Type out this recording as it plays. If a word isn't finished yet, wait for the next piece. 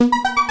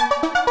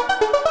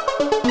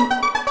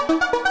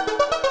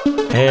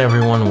Hey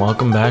everyone,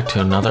 welcome back to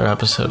another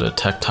episode of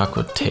Tech Talk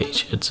with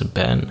Tage. It's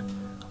been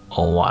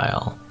a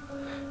while.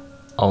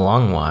 A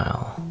long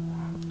while.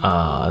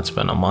 It's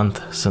been a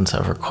month since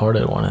I've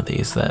recorded one of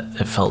these that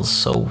it felt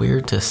so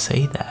weird to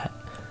say that.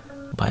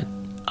 But,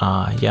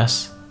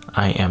 yes,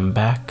 I am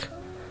back.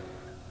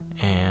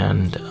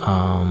 And,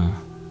 I'm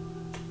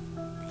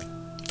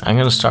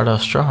gonna start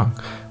off strong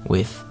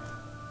with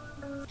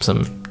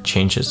some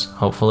changes.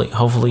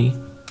 Hopefully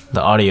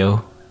the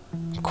audio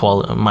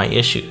quality,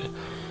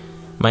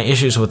 my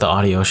issues with the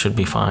audio should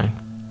be fine.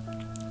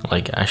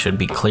 Like, I should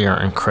be clear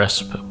and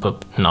crisp,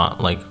 but not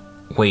like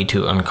way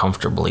too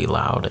uncomfortably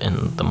loud,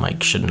 and the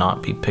mic should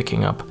not be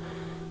picking up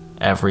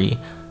every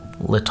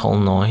little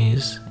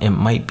noise. It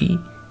might be,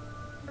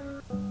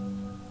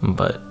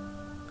 but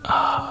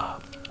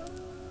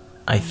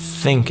I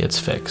think it's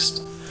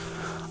fixed.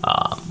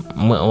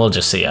 We'll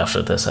just see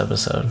after this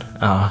episode.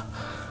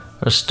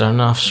 We're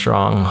starting off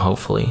strong,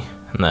 hopefully,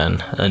 and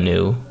then a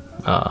new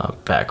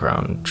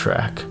background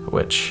track,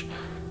 which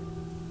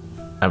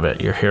I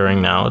bet you're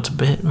hearing now. It's a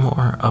bit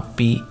more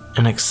upbeat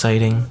and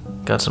exciting.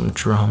 Got some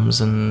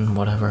drums and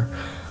whatever.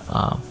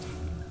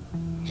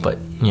 But,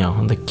 you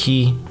know, the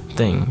key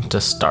thing to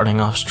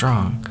starting off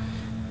strong,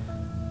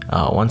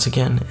 once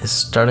again, is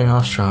starting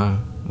off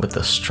strong with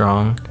a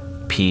strong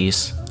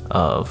piece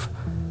of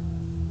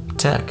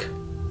tech.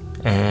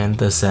 And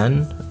the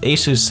Asus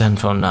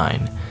Zenfone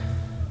 9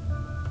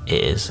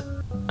 is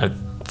a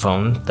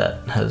phone that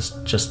has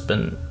just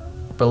been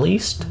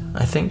released,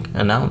 I think,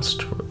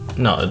 announced.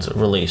 No, it's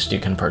released, you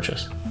can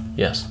purchase.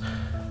 Yes.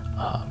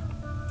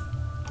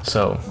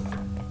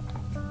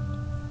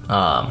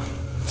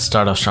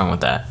 Start off strong with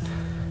that.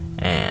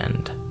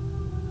 And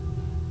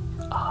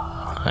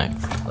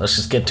let's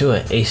just get to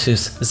it.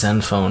 Asus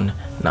Zenfone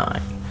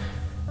 9.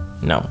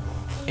 No,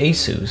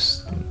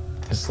 Asus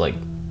is like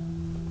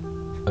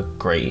a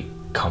great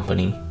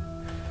company.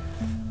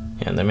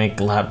 Yeah, they make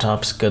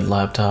laptops,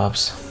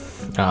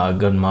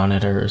 good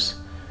monitors.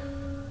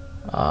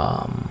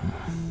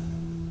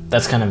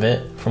 That's kind of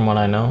it from what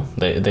I know.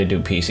 They do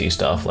PC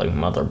stuff like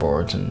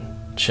motherboards and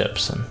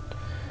chips and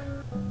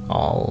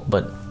all,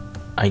 but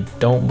I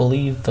don't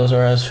believe those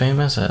are as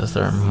famous as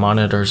their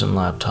monitors and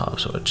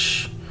laptops,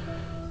 which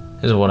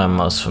is what I'm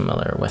most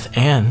familiar with,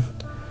 and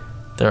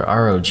their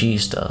ROG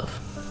stuff,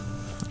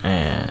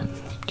 and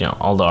you know,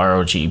 all the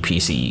ROG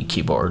PC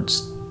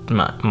keyboards,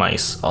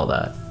 mice, all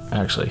that.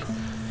 Actually,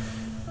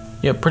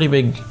 yeah, pretty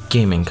big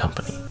gaming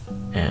company.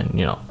 And,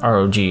 you know,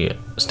 ROG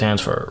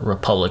stands for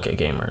Republic of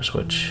Gamers,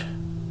 which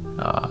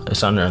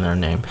is under their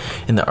name.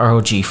 And the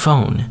ROG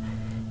phone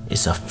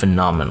is a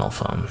phenomenal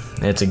phone.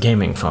 It's a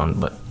gaming phone,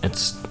 but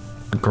it's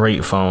a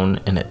great phone,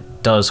 and it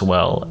does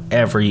well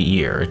every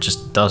year. It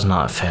just does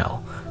not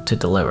fail to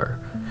deliver.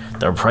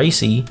 They're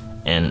pricey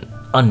and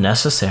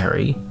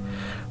unnecessary,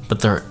 but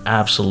they're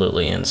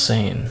absolutely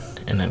insane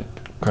and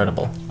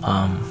incredible.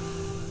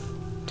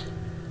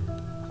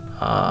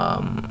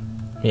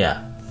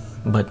 Yeah.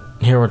 But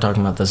here we're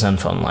talking about the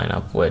Zenfone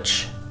lineup,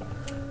 which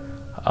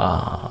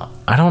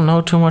I don't know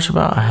too much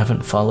about. I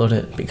haven't followed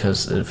it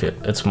because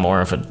it's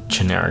more of a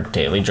generic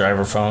daily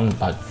driver phone,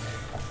 but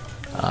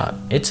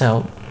it's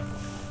out.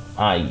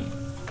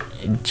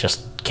 It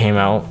just came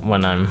out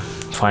when I'm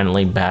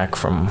finally back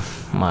from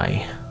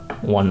my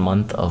 1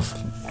 month of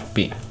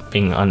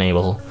being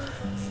unable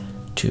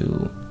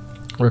to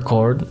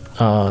record.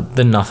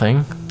 The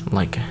Nothing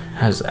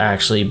has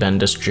actually been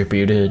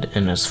distributed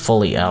and is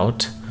fully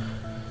out.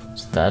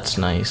 So that's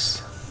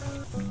nice.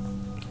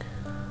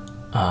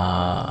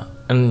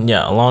 And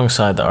yeah,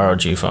 alongside the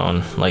ROG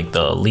phone, like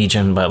the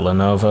Legion by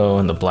Lenovo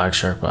and the Black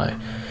Shark by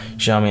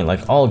Xiaomi,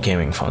 like all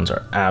gaming phones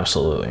are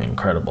absolutely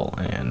incredible,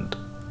 and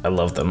I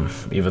love them,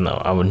 even though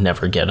I would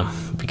never get them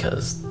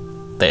because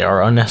they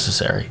are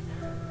unnecessary.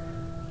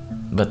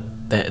 But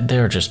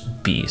they're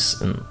just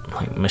beasts and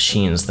like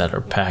machines that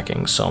are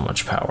packing so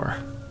much power.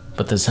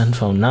 But the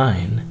Zenfone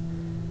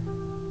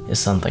 9 is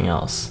something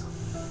else.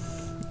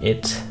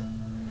 It's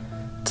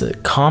a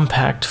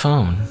compact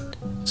phone.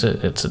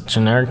 It's a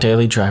generic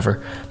daily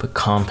driver, but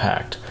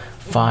compact.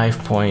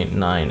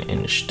 5.9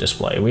 inch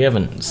display. We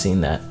haven't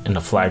seen that in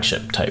a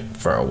flagship type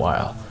for a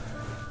while.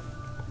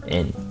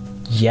 And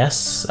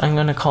yes, I'm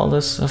gonna call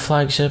this a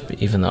flagship,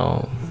 even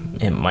though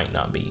it might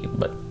not be.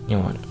 But you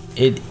know what?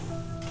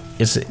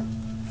 It's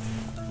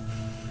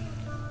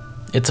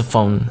a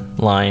phone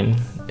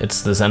line.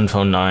 It's the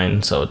Zenfone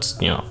 9, so it's,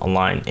 you know, a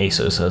line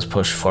Asus has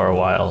pushed for a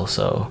while.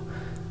 So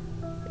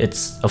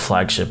it's a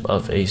flagship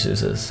of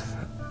Asus's,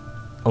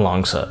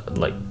 alongside,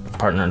 like,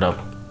 partnered up.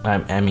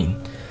 I mean,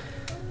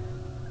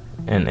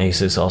 and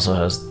Asus also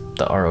has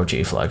the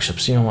ROG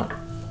flagships. You know what?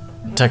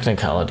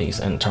 Technicalities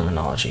and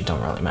terminology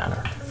don't really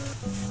matter.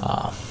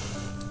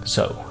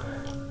 So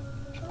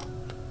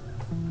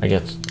I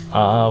guess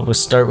we'll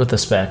start with the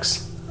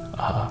specs.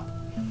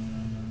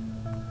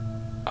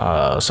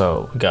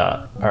 So we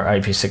got our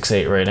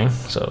IP68 rating,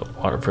 so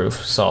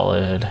waterproof,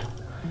 solid.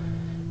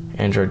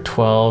 Android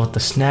 12, the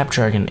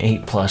Snapdragon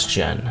 8 Plus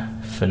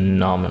Gen,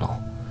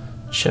 phenomenal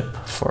chip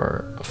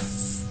for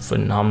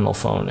phenomenal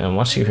phone. And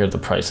once you hear the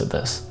price of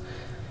this,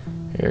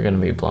 you're gonna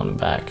be blown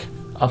back.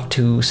 Up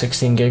to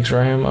 16 gigs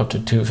RAM, up to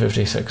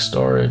 256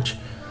 storage.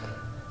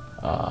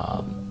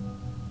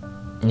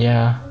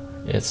 Yeah,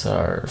 it's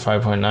our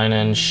 5.9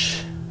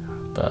 inch,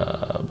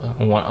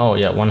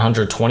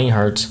 120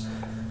 hertz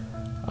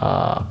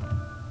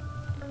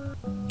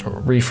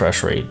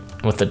refresh rate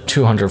with the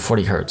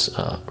 240 hertz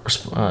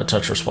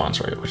touch response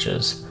rate, which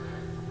is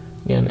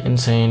again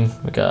insane.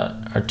 We got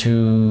our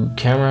 2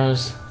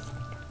 cameras,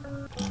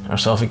 our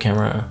selfie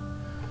camera,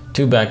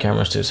 2 back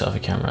cameras, 2 selfie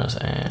cameras,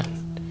 and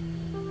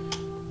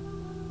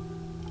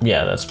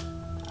yeah, that's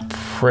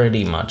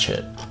pretty much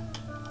it.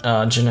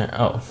 And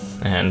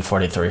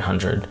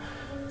 4300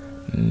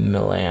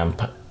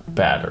 milliamp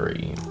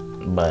battery,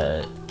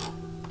 but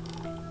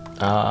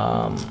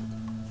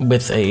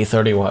with a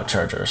 30-watt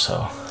charger.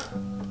 So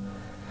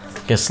I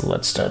guess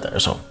let's start there.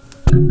 So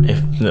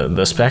if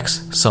the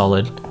specs,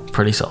 solid,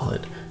 pretty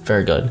solid,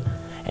 very good,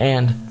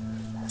 and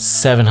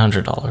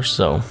 $700.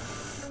 So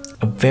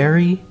a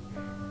very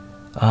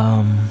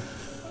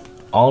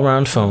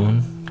all-around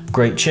phone,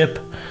 great chip,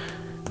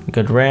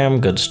 good RAM,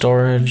 good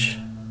storage,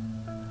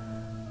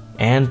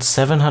 and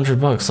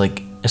 $700.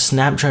 Like a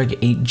Snapdragon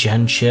 8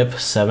 Gen chip,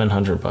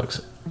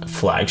 $700.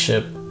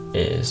 Flagship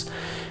is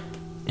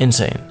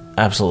insane,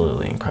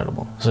 absolutely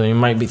incredible. So you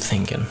might be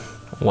thinking,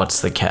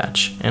 what's the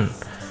catch? And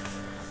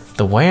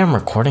the way I'm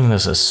recording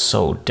this is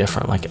so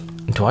different. Like,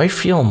 do I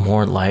feel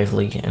more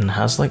lively, and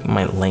has like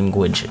my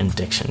language and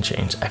diction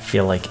changed? I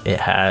feel like it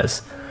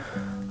has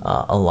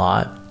a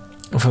lot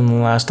from the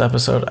last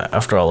episode.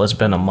 After all, it's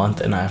been a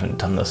month and I haven't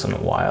done this in a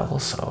while,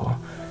 so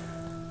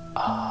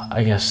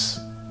I guess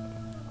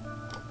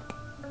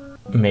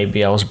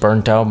maybe I was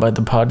burnt out by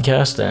the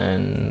podcast,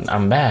 and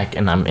I'm back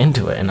and I'm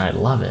into it and I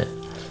love it.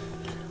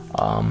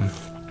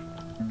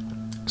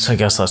 So I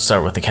guess let's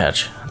start with the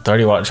catch.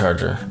 30-watt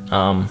charger.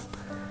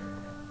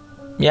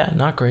 Yeah,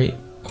 not great,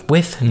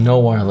 with no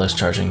wireless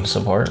charging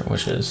support,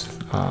 which is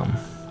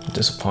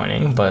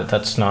disappointing, but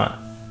that's not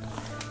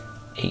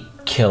a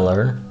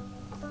killer.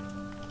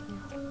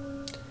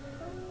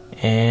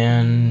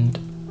 And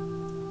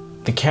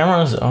the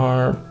cameras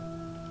are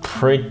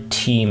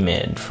pretty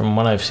mid from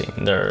what I've seen.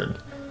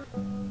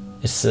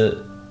 It's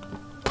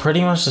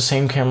pretty much the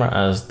same camera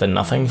as the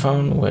Nothing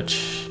phone,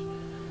 which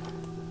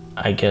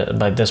I get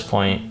by this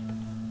point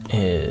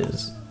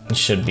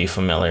should be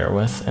familiar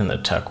with in the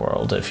tech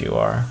world if you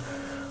are.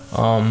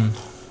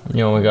 We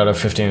got a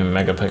 15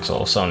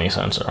 megapixel Sony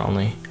sensor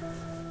only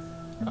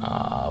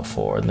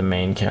for the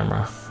main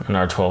camera, and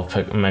our 12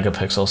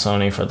 megapixel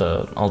Sony for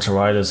the ultra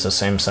wide is the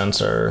same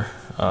sensor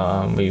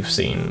we've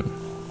seen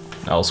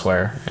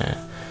elsewhere.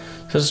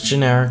 So it's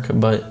generic,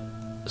 but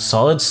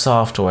solid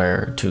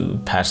software to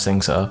patch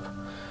things up.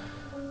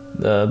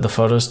 The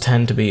photos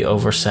tend to be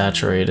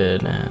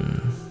oversaturated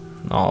and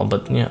all,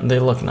 but they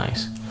look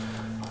nice.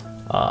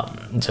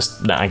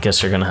 I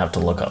guess you're gonna have to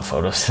look up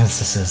photos since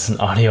this is an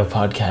audio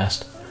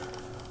podcast.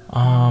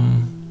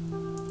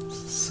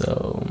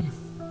 So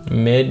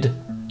mid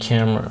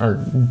camera, or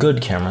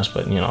good cameras,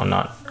 but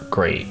not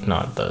great,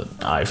 not the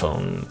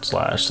iPhone /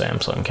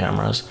 Samsung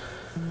cameras.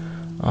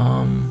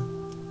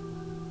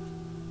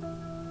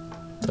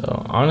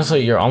 So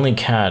honestly, your only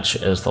catch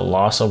is the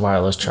loss of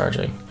wireless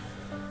charging,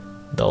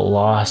 the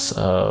loss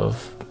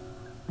of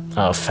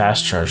a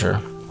fast charger,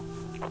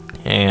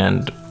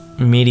 and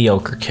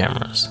mediocre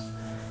cameras.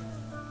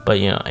 But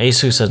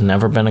Asus has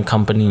never been a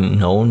company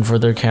known for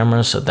their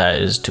cameras, so that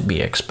is to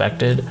be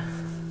expected.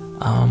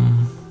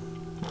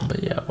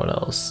 But yeah, what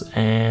else?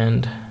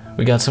 And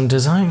we got some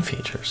design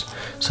features.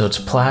 So it's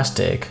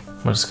plastic,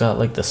 but it's got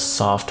like the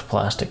soft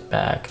plastic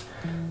back.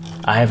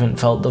 I haven't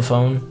felt the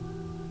phone,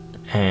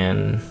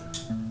 and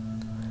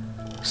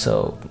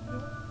so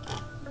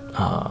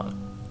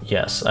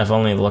yes, I've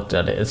only looked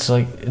at it. It's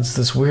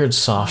this weird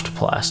soft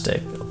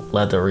plastic,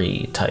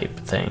 leathery type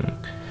thing.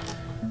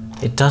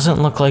 It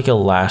doesn't look like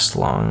it'll last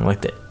long.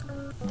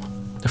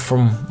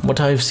 From what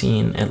I've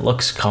seen, it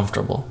looks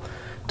comfortable.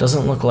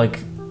 Doesn't look like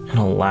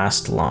it'll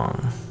last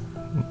long,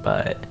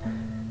 but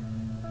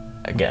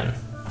again,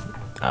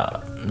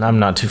 I'm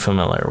not too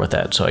familiar with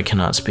that, so I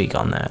cannot speak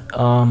on that.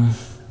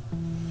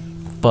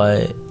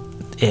 But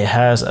it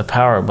has a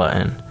power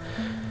button,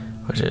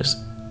 which is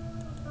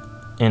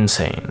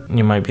insane.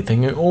 You might be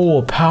thinking, oh,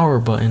 a power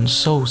button,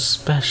 so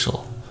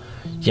special.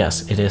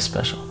 Yes, it is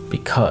special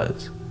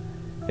because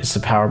it's the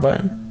power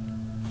button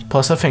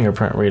plus a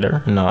fingerprint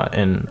reader, not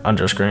an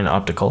underscreen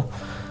optical.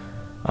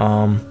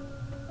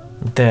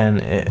 Then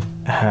it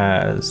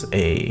has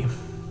it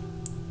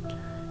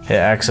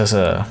acts as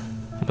the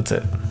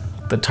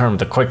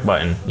quick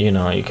button.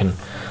 You can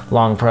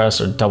long press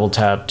or double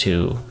tap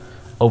to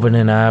open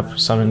an app,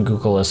 summon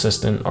Google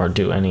Assistant, or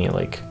do any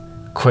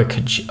quick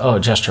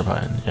gesture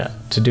button. Yeah,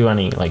 to do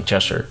any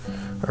gesture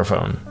or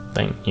phone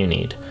thing you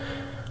need.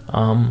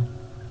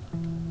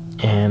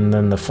 And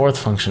then the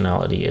fourth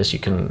functionality is you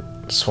can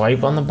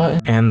swipe on the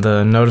button and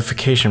the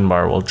notification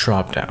bar will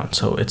drop down.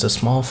 So it's a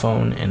small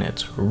phone and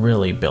it's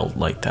really built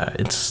like that.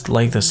 It's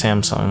like the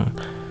Samsung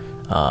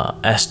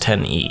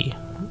S10e,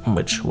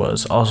 which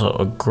was also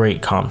a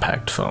great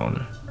compact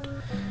phone.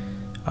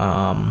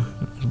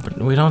 But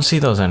we don't see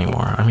those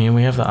anymore. I mean,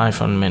 we have the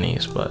iPhone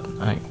minis, but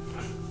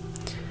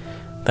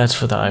that's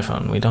for the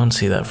iPhone. We don't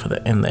see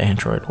that in the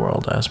Android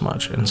world as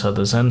much. And so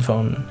the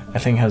Zenfone, I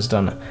think, has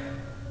done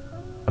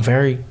a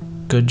very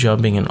good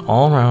job being an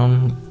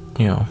all-around,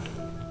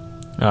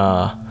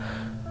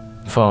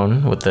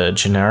 phone with the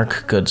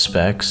generic good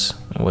specs,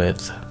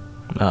 with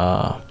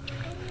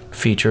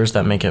features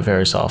that make it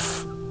very small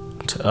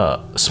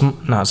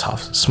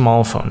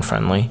phone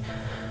friendly.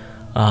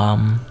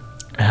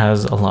 It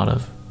has a lot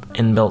of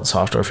inbuilt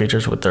software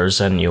features with their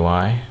Zen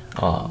UI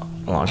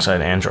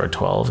alongside Android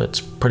 12. It's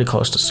pretty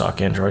close to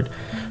stock Android,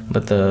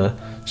 but the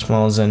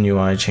small Zen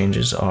UI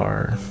changes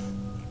are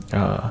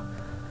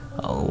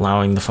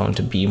allowing the phone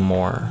to be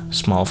more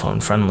small phone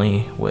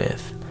friendly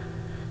with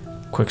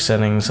quick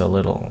settings, a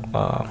little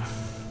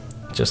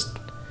just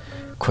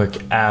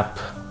quick app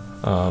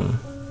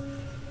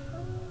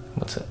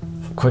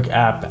quick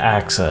app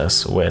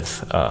access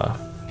with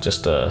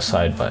just a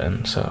side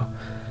button. So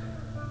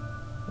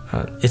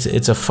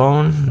it's a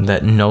phone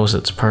that knows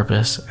its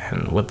purpose,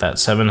 and with that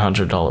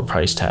 $700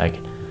 price tag,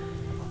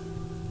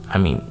 I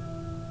mean,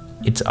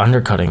 it's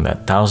undercutting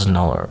that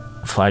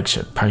 $1,000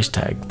 flagship price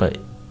tag, but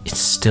it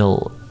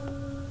still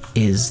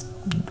is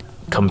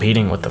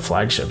competing with the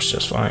flagships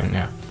just fine.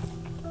 Yeah.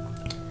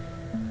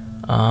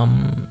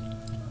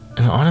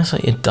 And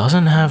honestly, it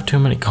doesn't have too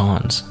many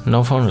cons.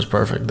 No phone is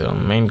perfect. The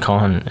main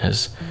con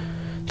is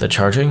the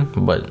charging,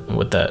 but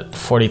with that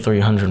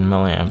 4,300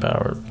 milliamp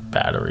hour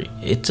battery,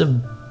 it's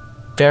a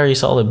very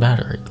solid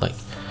battery. Like,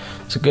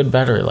 it's a good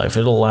battery life.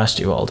 It'll last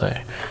you all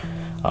day.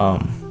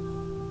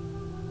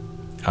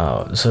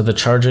 So the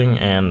charging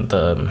and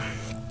the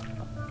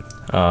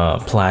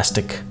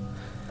plastic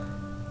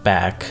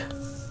back,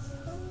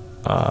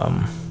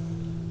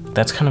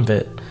 that's kind of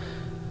it.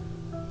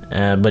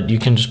 But you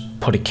can just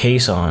put a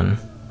case on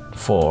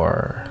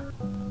for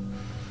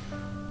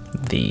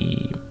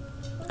the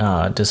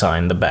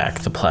design, the back,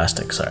 the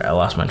plastic. Sorry, I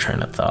lost my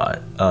train of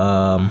thought.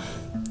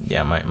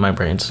 Yeah, my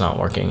brain's not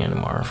working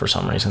anymore for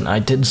some reason. I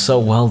did so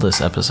well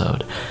this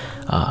episode.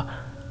 But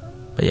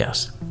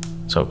yes,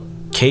 so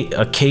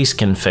a case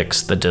can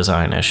fix the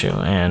design issue,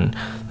 and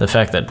the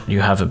fact that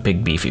you have a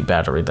big beefy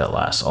battery that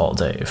lasts all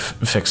day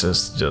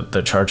fixes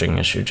the charging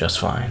issue just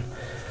fine.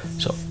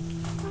 So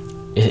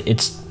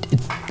it's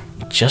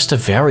just a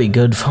very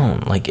good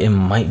phone. Like, it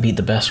might be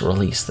the best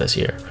release this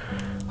year.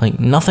 Like,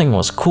 nothing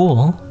was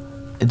cool.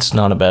 It's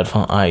not a bad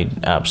phone. I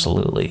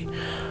absolutely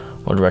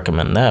would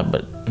recommend that,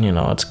 but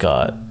it's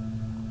got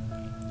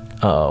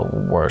a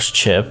worse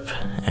chip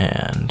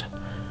and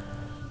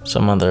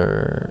some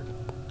other.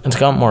 It's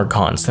got more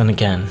cons. Then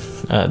again,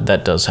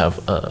 that does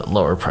have a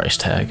lower price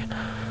tag.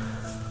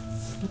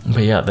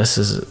 But yeah, this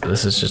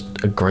is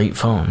just a great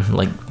phone.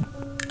 Like,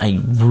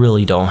 I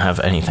really don't have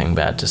anything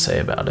bad to say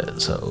about it.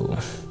 So,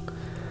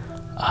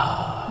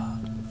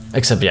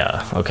 except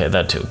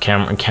that too.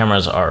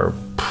 Cameras are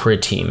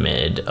pretty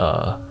mid.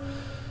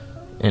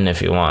 And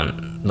if you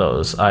want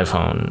those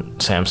iPhone,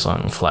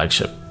 Samsung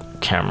flagship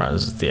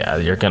cameras,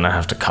 you're gonna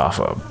have to cough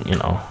up,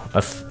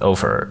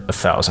 over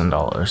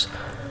 $1,000.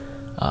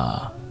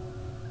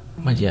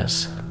 But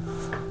yes,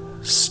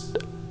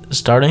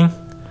 starting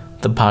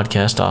the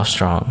podcast off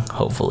strong,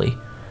 hopefully,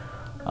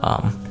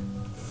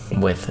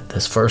 with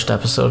this first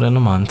episode in a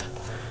month,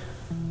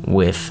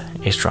 with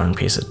a strong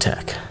piece of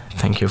tech.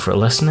 Thank you for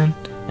listening,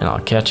 and I'll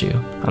catch you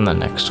on the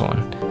next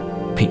one.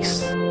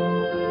 Peace.